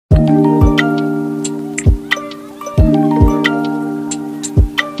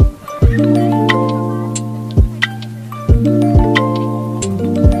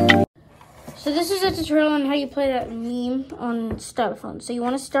how you play that meme on Stylophone. So you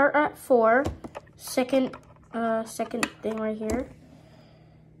want to start at 4, second thing right here.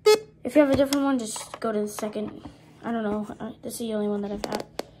 If you have a different one, just go to the second. I don't know. This is the only one that I've had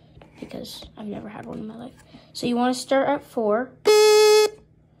because I've never had one in my life. So you want to start at 4.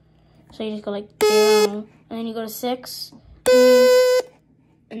 So you just go like down, and then you go to 6,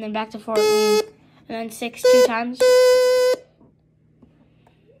 and then back to 4, and then 6 2 times.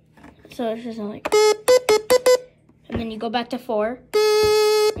 So it's just like, and then you go back to 4,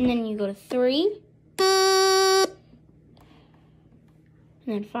 and then you go to 3, and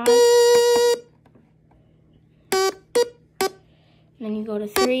then 5, and then you go to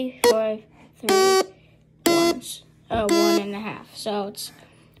 3 5 3 1 and a half. So it's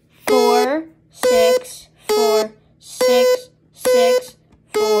 4 6 4 6 6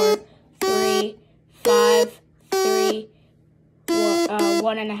 4 3 5 3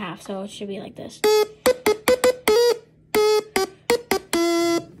 1 and a half. So it should be like this,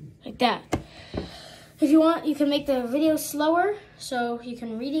 like that. If you want, you can make the video slower so you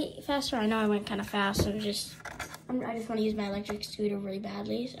can read it faster. I know I went kind of fast, so I just want to use my electric scooter really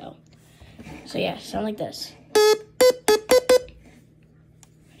badly. So yeah, sound like this.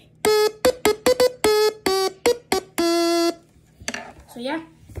 So yeah.